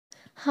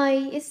Hi,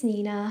 it's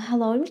Nina.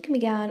 Hello and welcome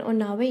again on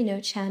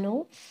nowiknow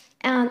channel.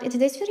 And in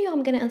today's video,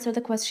 I'm gonna answer the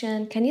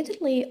question, can you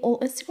delete all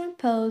Instagram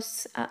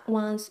posts at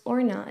once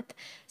or not?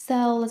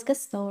 So let's get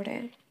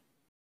started.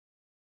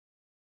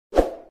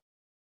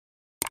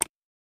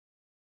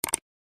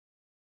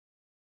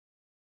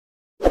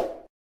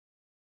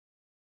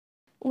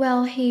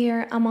 Well,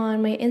 here I'm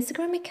on my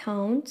Instagram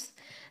account.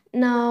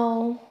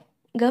 Now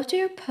go to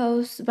your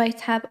post by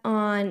tap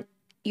on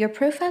your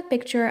profile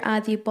picture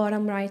at the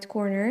bottom right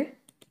corner.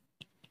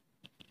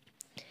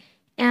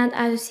 And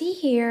as you see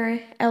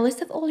here, a list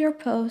of all your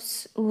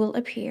posts will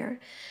appear.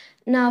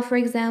 Now, for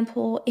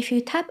example, if you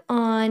tap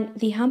on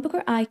the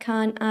hamburger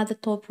icon at the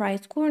top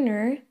right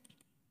corner,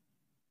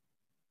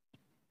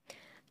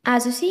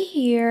 as you see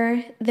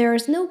here, there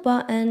is no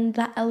button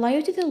that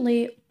allows you to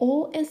delete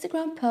all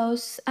Instagram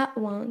posts at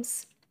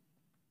once.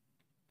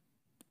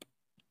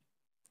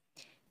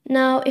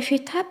 Now, if you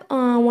tap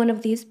on one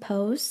of these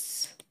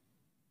posts,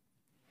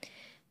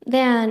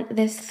 then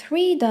there's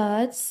three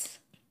dots.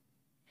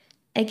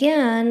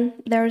 Again,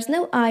 there is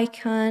no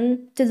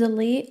icon to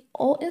delete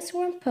all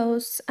Instagram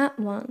posts at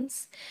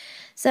once.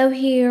 So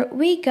here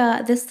we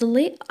got this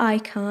delete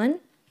icon,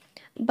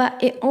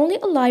 but it only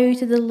allows you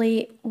to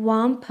delete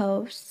one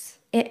post.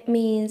 It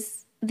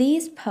means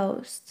these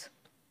posts.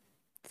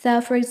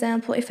 So for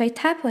example, if I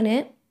tap on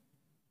it,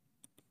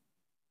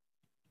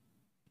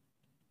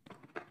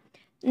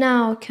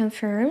 now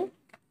confirm.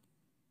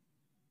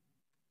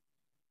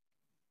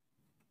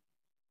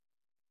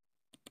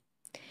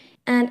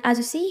 And as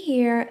you see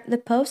here, the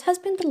post has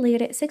been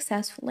deleted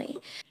successfully.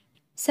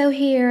 So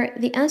here,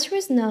 the answer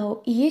is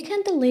no. You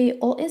can delete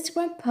all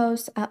Instagram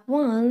posts at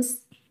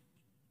once,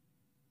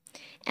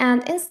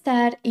 and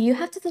instead, you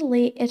have to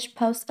delete each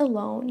post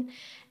alone.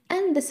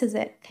 And this is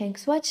it.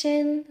 Thanks for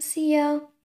watching. See ya.